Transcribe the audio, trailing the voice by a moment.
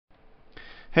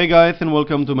Hey guys, and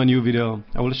welcome to my new video.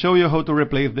 I will show you how to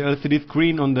replace the LCD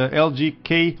screen on the LG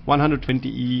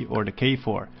K120E or the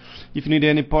K4. If you need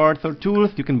any parts or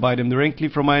tools, you can buy them directly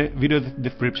from my video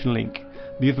description link.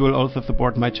 This will also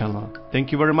support my channel.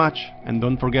 Thank you very much, and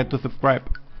don't forget to subscribe.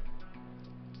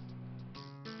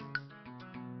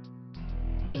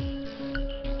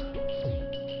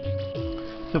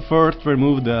 So first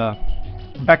remove the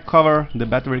back cover, the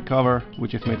battery cover,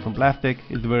 which is made from plastic.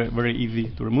 It's very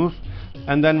easy to remove.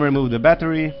 And then remove the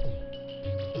battery.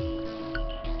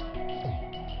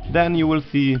 Then you will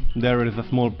see there is a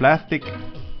small plastic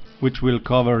which will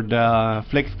cover the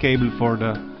flex cable for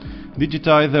the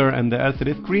digitizer and the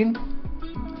LCD screen.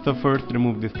 So first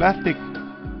remove this plastic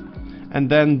and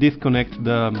then disconnect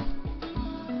the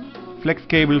flex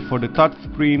cable for the touch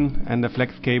screen and the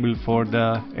flex cable for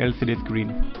the LCD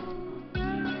screen.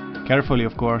 Carefully,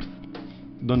 of course,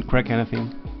 don't crack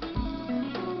anything.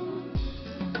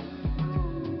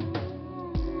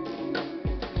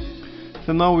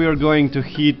 So now we are going to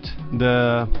heat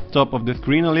the top of the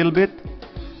screen a little bit.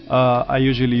 I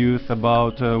usually use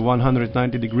about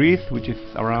 190 degrees, which is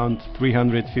around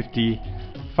 350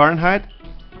 Fahrenheit.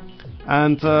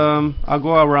 And I'll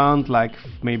go around like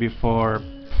maybe for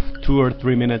 2 or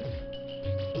 3 minutes.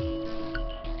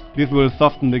 This will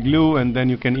soften the glue, and then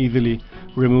you can easily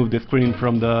remove the screen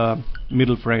from the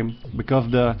middle frame. Because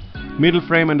the middle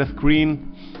frame and the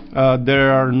screen,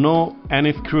 there are no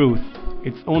any screws.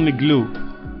 It's only glue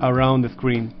around the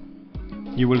screen.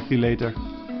 You will see later.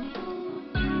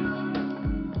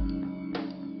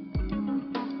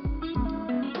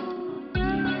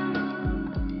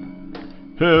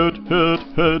 Hit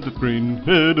the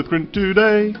screen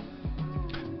today.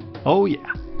 Oh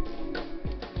yeah.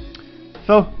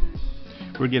 So,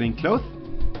 we're getting close.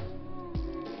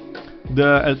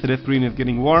 The LCD screen is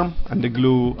getting warm and the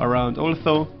glue around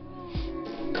also.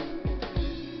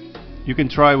 You can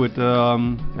try with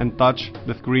and touch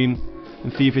the screen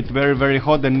and see if it's very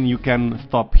hot, then you can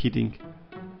stop heating.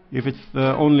 If it's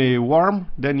only warm,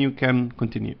 then you can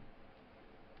continue.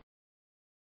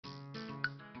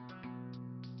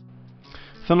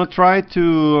 So now try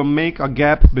to make a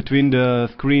gap between the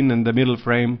screen and the middle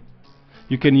frame.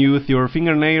 You can use your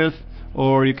fingernails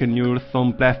or you can use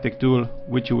some plastic tool,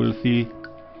 which you will see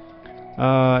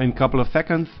in a couple of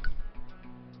seconds.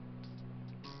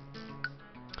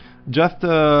 Just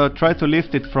try to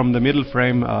lift it from the middle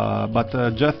frame, but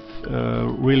just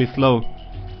really slow.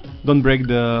 Don't break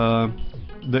the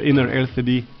inner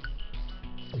LCD.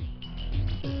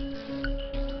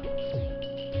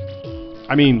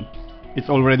 I mean, it's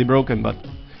already broken, but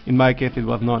in my case it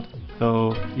was not.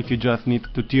 So if you just need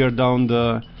to tear down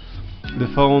the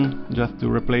phone, just to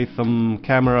replace some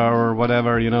camera or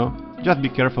whatever, you know, just be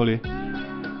carefully.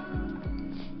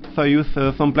 So I use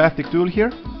some plastic tool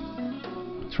here.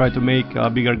 Try to make a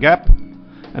bigger gap,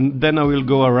 and then I will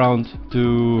go around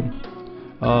to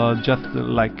just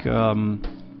like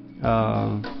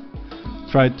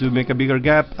try to make a bigger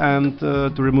gap and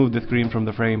to remove the screen from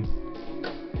the frame.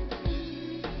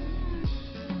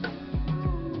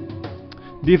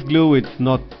 This glue it's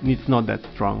not that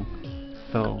strong,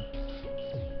 so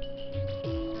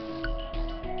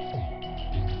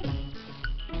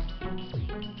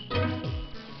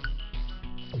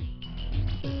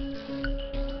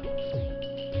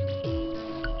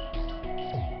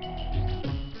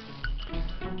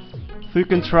you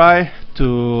can try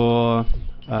to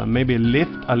maybe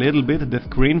lift a little bit the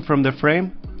screen from the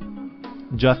frame,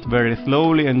 just very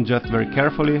slowly and just very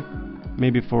carefully,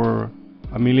 maybe for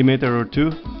a millimeter or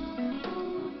two.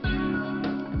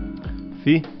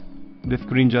 See, the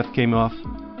screen just came off,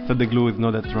 so the glue is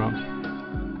not that strong.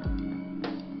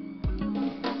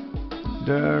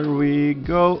 There we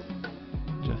go.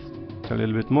 Just a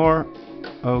little bit more.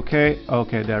 Okay,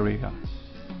 there we go.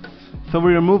 So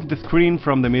we remove the screen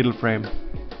from the middle frame.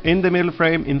 In the middle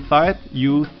frame inside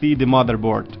you see the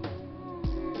motherboard.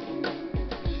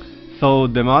 So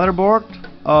the motherboard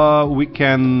we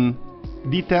can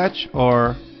detach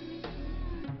or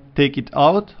take it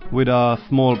out with a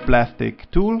small plastic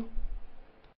tool.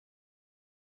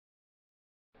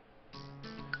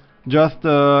 Just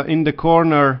in the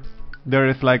corner there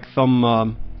is like some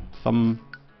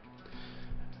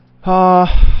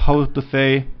how to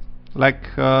say, like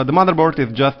the motherboard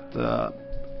is just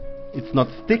it's not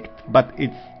sticked, but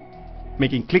it's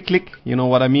making click, you know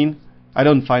what I mean? I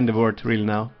don't find the word really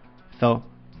now. So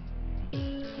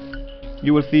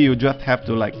you will see you just have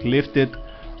to like lift it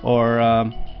or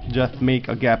just make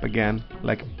a gap again,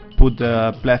 like put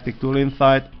the plastic tool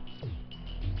inside,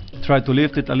 try to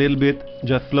lift it a little bit,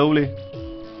 just slowly,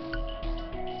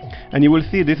 and you will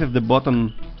see this is the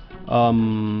bottom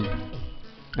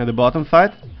at the bottom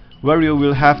side, where you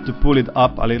will have to pull it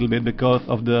up a little bit because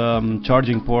of the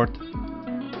charging port.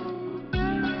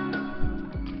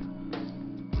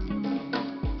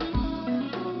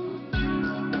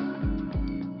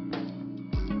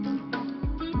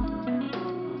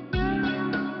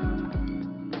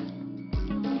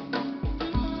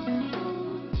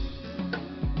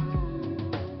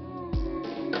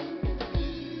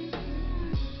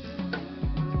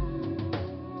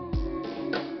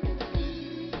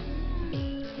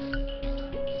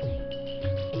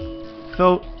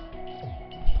 So,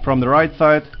 from the right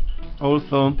side,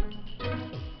 also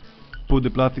put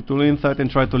the plastic tool inside and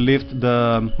try to lift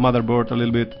the motherboard a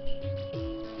little bit.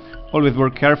 Always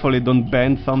work carefully, don't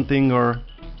bend something or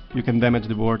you can damage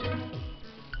the board.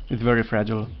 It's very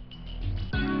fragile.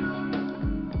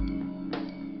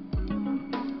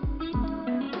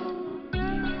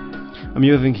 I'm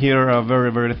using here a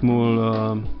very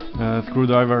small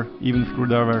screwdriver, even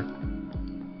screwdriver,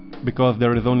 because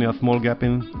there is only a small gap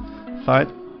inside.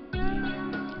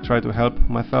 Try to help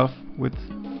myself with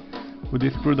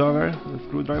this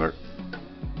screwdriver.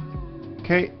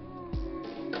 Okay.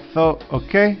 So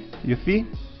okay, you see,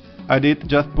 I did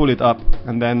just pull it up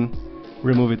and then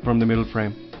remove it from the middle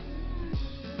frame.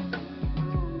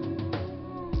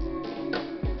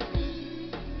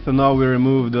 So now we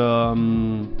remove the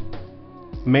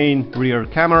main rear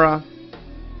camera,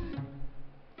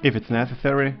 if it's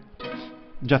necessary.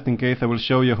 Just in case, I will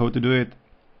show you how to do it.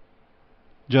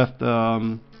 Just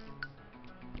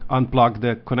unplug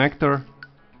the connector.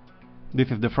 This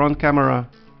is the front camera.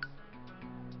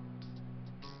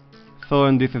 So,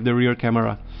 and this is the rear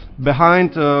camera.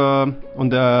 Behind, on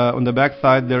the back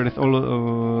side, there is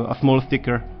a small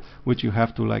sticker which you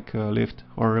have to lift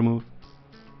or remove.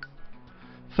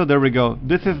 So there we go.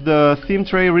 This is the SIM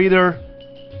tray reader.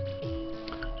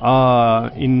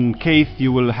 In case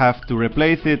you will have to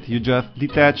replace it, you just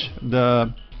detach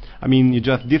you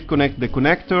just disconnect the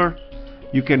connector.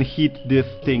 You can heat this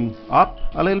thing up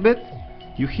a little bit.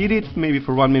 You heat it maybe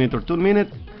for 1 minute or 2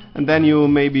 minutes, and then you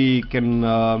maybe can,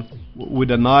 with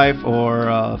a knife or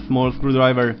a small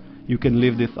screwdriver, you can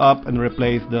lift this up and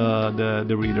replace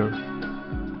the reader.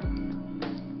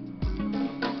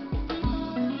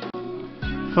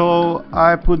 So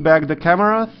I put back the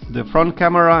cameras, the front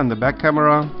camera and the back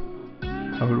camera.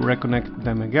 I will reconnect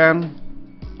them again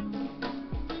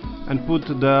and put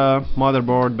the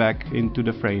motherboard back into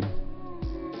the frame.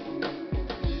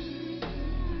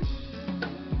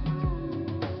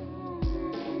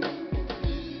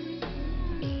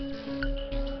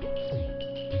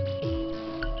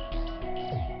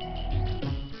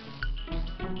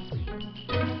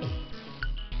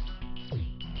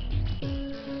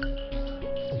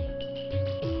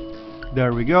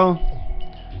 There we go.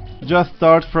 Just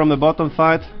start from the bottom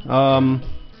side,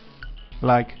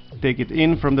 take it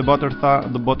in from the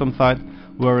bottom side,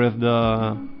 where is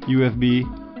the USB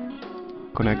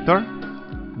connector,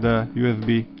 the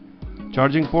USB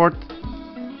charging port,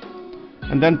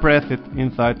 and then press it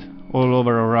inside all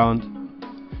over around.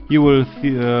 You will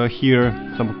see, hear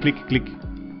some click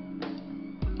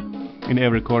in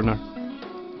every corner.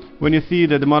 When you see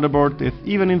that the motherboard is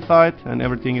even inside and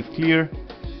everything is clear,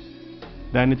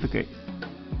 then it's okay.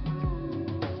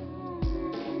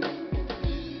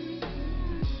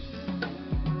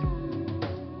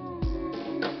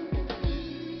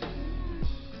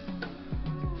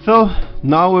 So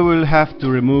now we will have to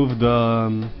remove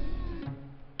the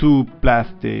two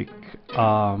plastic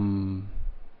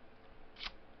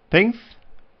things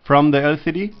from the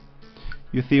LCD.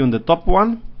 You see on the top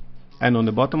one and on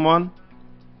the bottom one.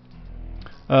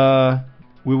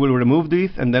 We will remove this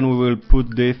and then we will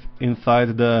put this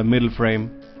inside the middle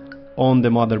frame on the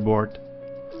motherboard,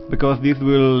 because this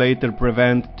will later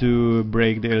prevent to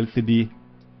break the LCD.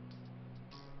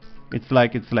 It's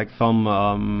like some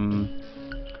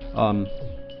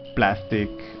plastic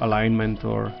alignment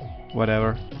or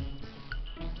whatever.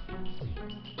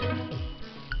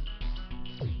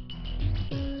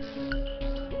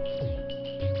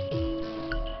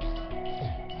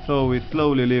 So we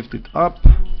slowly lift it up.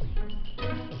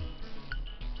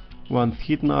 Once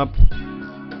heaten up,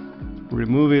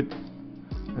 remove it,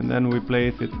 and then we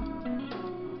place it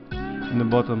in the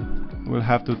bottom. We'll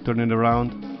have to turn it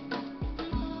around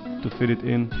to fit it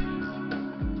in.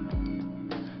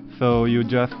 So you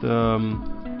just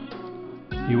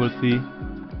you will see,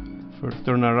 first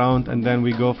turn around and then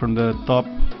we go from the top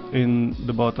in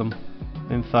the bottom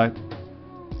inside,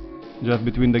 just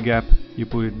between the gap. You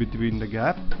put it between the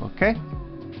gap. Okay,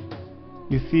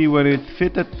 you see when it's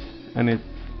fitted and it's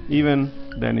even,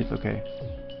 then it's okay.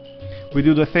 We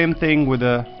do the same thing with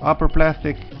the upper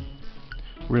plastic.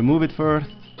 Remove it first,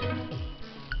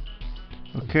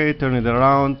 Okay, turn it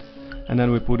around, and then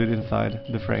we put it inside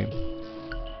the frame.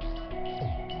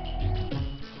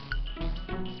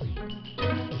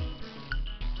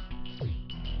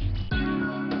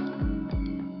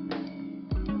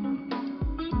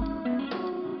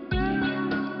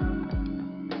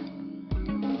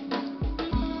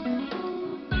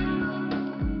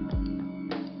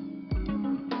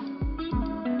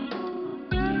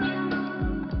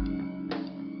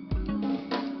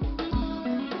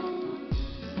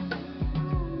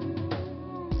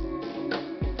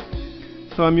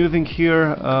 So I'm using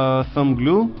here some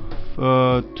glue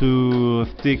to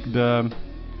stick the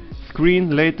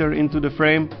screen later into the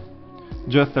frame,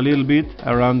 just a little bit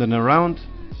around and around.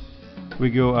 We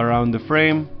go around the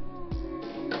frame.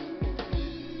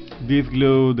 This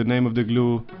glue, the name of the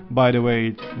glue, by the way,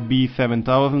 it's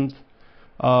B7000.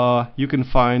 You can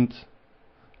find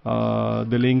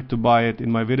the link to buy it in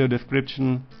my video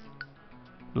description,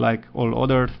 like all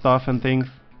other stuff and things.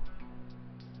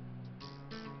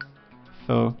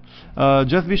 So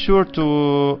just be sure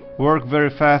to work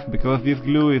very fast, because this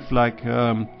glue is like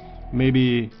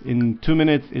maybe in 2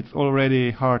 minutes it's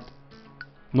already hard.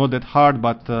 Not that hard,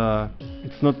 but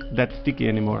it's not that sticky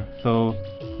anymore. So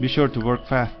be sure to work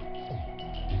fast.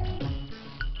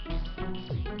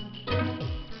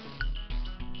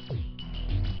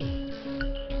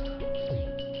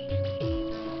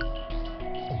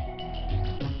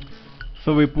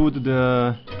 So we put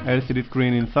the LCD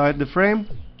screen inside the frame.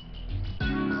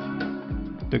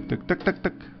 Tick, tick, tick, tick,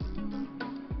 tick.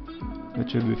 That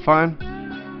should be fine.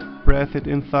 Press it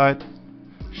inside.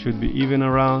 Should be even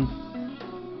around.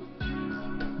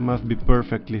 Must be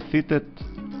perfectly seated.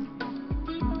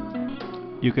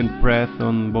 You can press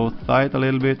on both sides a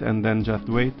little bit and then just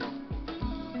wait.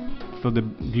 So the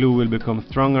glue will become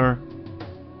stronger.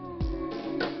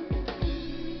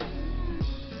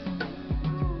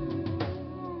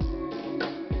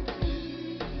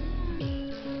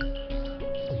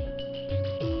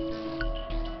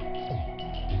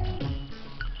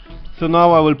 So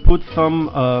now I will put some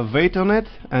weight on it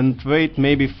and wait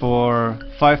maybe for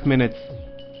 5 minutes.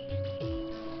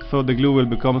 So the glue will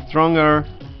become stronger,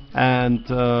 and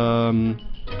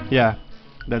yeah,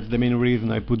 that's the main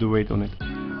reason I put the weight on it.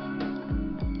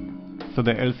 So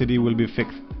the LCD will be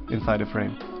fixed inside the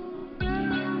frame.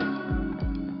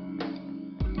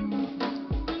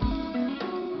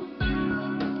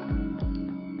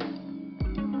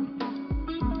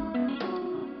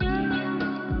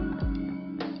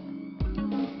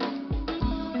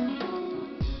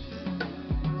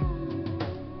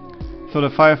 So the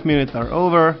 5 minutes are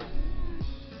over,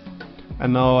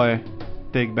 and now I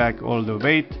take back all the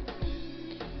weight,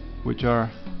 which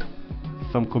are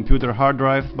some computer hard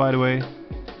drives, by the way.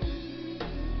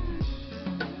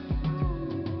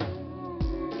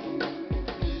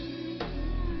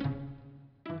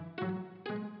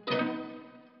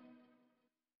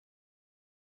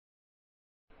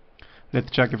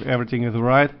 Let's check if everything is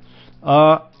right.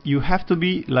 You have to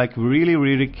be like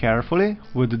really carefully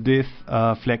with this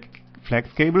flex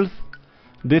cables.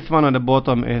 This one on the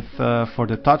bottom is for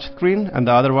the touch screen, and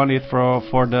the other one is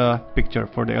for the picture,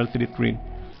 for the LCD screen.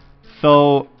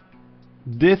 So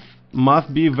this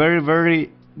must be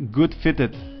very good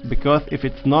fitted, because if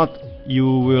it's not, you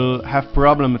will have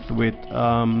problems with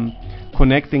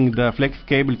connecting the flex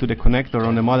cable to the connector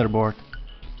on the motherboard.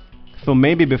 So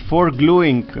maybe before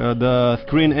gluing the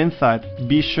screen inside,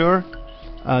 be sure,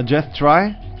 just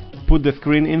try, put the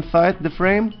screen inside the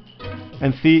frame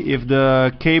and see if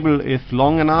the cable is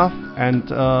long enough and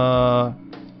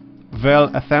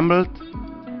well assembled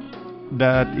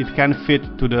that it can fit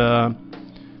to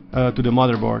the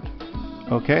motherboard.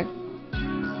 Okay?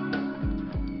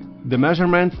 The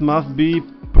measurements must be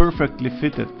perfectly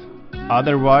fitted,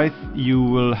 otherwise you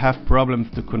will have problems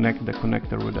to connect the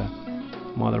connector with the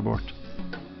motherboard.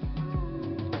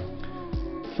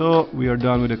 So we are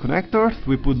done with the connectors.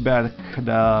 We put back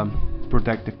the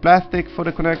protective plastic for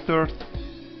the connectors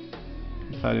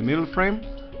inside the middle frame.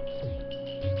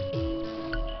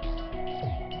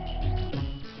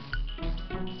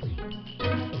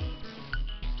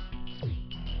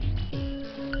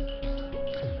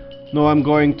 Now I'm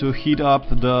going to heat up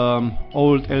the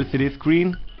old LCD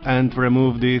screen and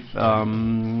remove this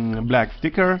black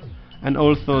sticker, and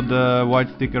also the white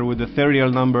sticker with the serial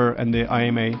number and the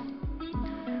IMA.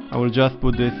 I will just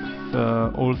put this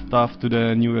old stuff to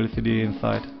the new LCD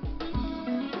inside.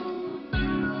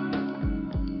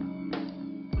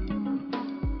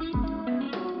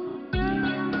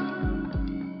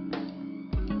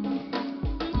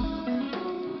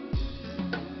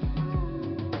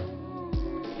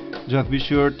 Just be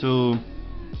sure to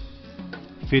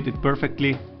fit it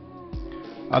perfectly.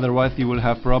 Otherwise you will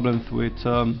have problems with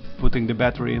putting the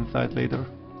battery inside later.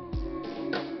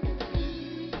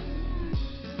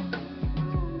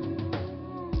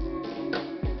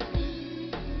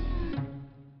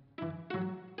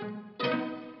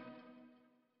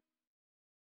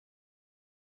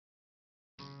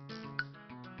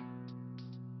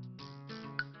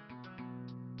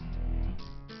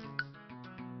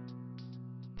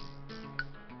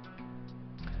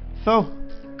 So,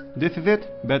 this is it.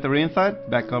 Battery inside,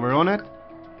 back cover on it,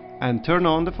 and turn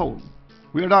on the phone.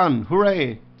 We're done!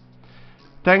 Hooray!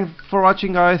 Thanks for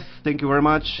watching, guys. Thank you very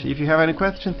much. If you have any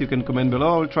questions, you can comment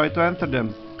below. I will try to answer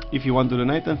them. If you want to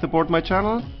donate and support my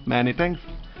channel, many thanks.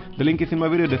 The link is in my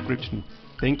video description.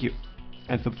 Thank you.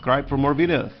 And subscribe for more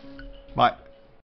videos. Bye.